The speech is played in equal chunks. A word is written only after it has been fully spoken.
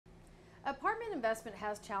apartment investment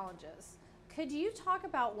has challenges. Could you talk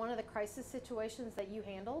about one of the crisis situations that you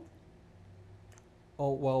handled?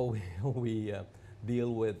 Oh, well, we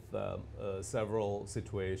deal with several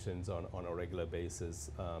situations on a regular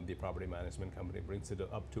basis. The property management company brings it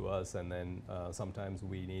up to us, and then sometimes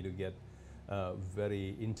we need to get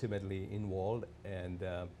very intimately involved. And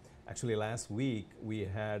actually, last week we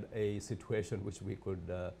had a situation which we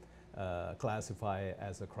could classify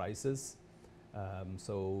as a crisis.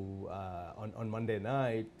 On Monday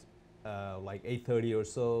night, like 8:30 or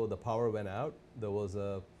so, the power went out. There was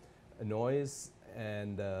a noise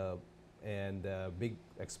and big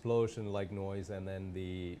explosion-like noise, and then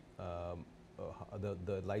the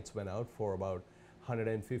lights went out for about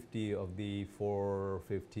 150 of the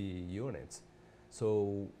 450 units.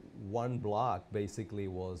 So one block basically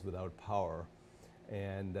was without power,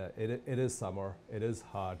 and it is summer, it is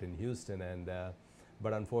hot in Houston, and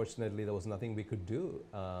but unfortunately there was nothing we could do.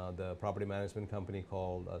 The property management company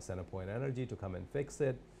called CenterPoint Energy to come and fix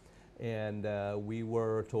it. And we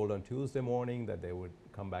were told on Tuesday morning that they would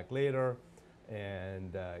come back later,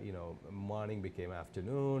 and morning became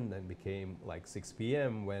afternoon, then became like 6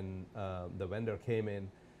 p.m. when the vendor came in,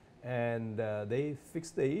 and they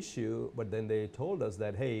fixed the issue. But then they told us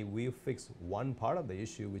that, hey, we fixed one part of the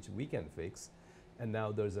issue which we can fix, and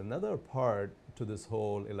now there's another part to this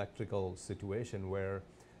whole electrical situation where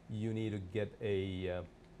you need to get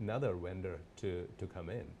another vendor to come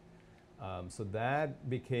in. So that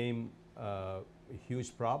became a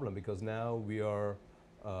huge problem, because now we are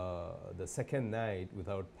the second night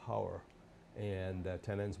without power, and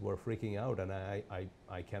tenants were freaking out, and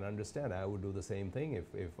I can understand. I would do the same thing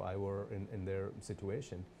if I were in their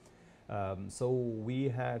situation. So we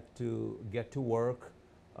had to get to work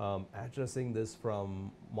addressing this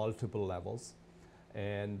from multiple levels,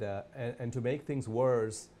 and to make things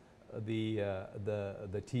worse, the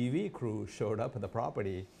TV crew showed up at the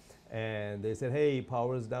property. And they said, hey,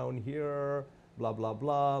 power's down here, blah, blah,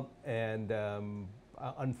 blah. And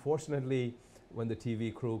unfortunately, when the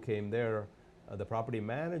TV crew came there, the property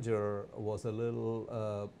manager was a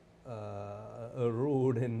little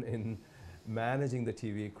rude in managing the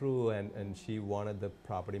TV crew, and she wanted the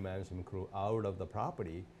property management crew out of the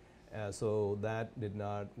property. So that did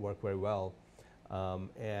not work very well.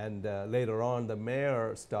 Later on, the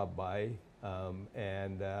mayor stopped by.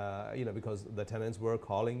 Because the tenants were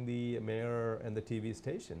calling the mayor and the TV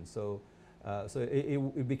station. So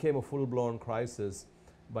it became a full-blown crisis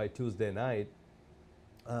by Tuesday night.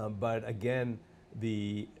 But again,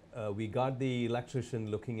 we got the electrician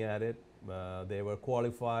looking at it. They were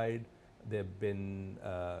qualified. They've been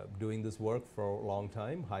doing this work for a long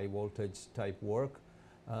time, high voltage type work.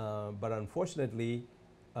 But unfortunately,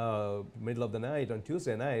 middle of the night, on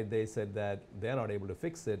Tuesday night, they said that they're not able to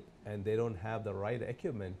fix it, and they don't have the right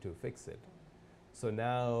equipment to fix it. So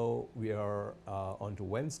now we are on to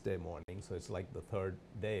Wednesday morning, so it's like the third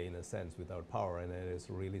day in a sense without power, and it is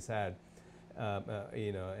really sad.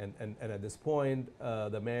 And at this point,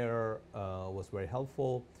 the mayor was very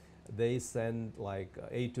helpful. They sent like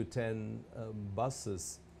 8 to 10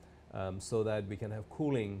 buses so that we can have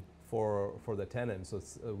cooling for the tenants.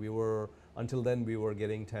 So until then, we were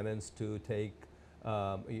getting tenants to take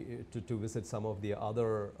to visit some of the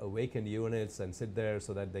other vacant units and sit there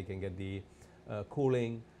so that they can get the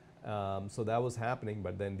cooling. So that was happening,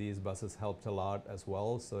 but then these buses helped a lot as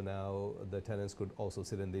well. So now the tenants could also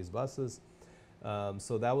sit in these buses.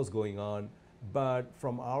 So that was going on. But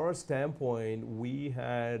from our standpoint, we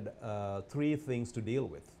had 3 things to deal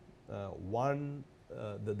with. One,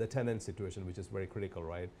 the tenant situation, which is very critical,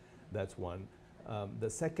 right? That's one. The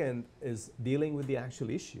second is dealing with the actual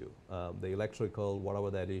issue, the electrical, whatever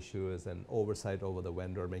that issue is, and oversight over the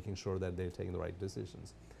vendor, making sure that they're taking the right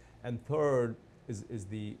decisions. And third is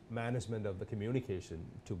the management of the communication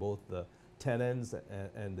to both the tenants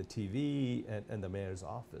and the TV and the mayor's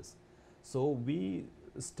office. So we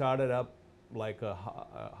started up like a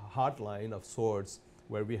hotline of sorts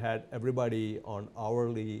where we had everybody on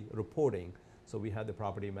hourly reporting. So we had the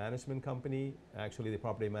property management company. Actually, the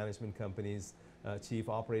property management company's chief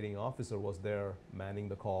operating officer was there manning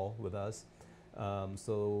the call with us.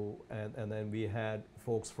 And then we had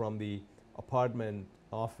folks from the apartment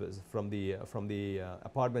office, from the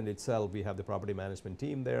apartment itself. We have the property management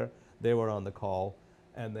team there. They were on the call.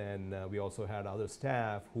 And then we also had other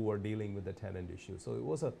staff who were dealing with the tenant issue. So it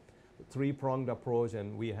was a 3-pronged approach,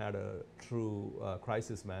 and we had a true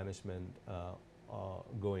crisis management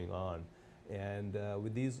going on. And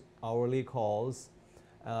with these hourly calls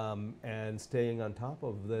and staying on top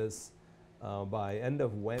of this, by end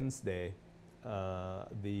of Wednesday,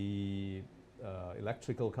 the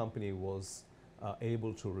electrical company was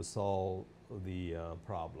able to resolve the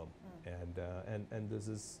problem. And this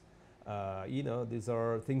is, these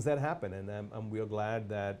are things that happen, and we are glad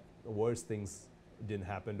that worse things didn't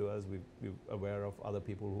happen to us. We're aware of other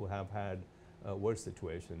people who have had worse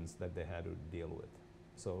situations that they had to deal with.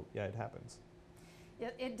 So yeah, it happens.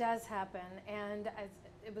 It does happen, and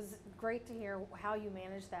it was great to hear how you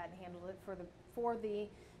managed that and handled it for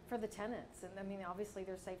the tenants. And I mean, obviously,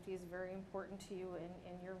 their safety is very important to you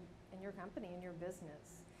in your company, in your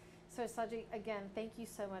business. So Sajid, again, thank you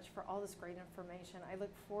so much for all this great information. I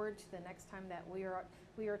look forward to the next time that we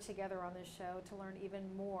are together on this show to learn even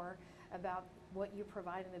more about what you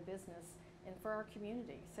provide in the business and for our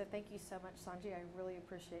community. So thank you so much, Sanjay. I really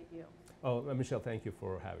appreciate you. Oh, Michelle, thank you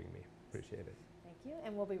for having me. Appreciate it. Thank you,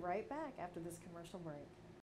 and we'll be right back after this commercial break.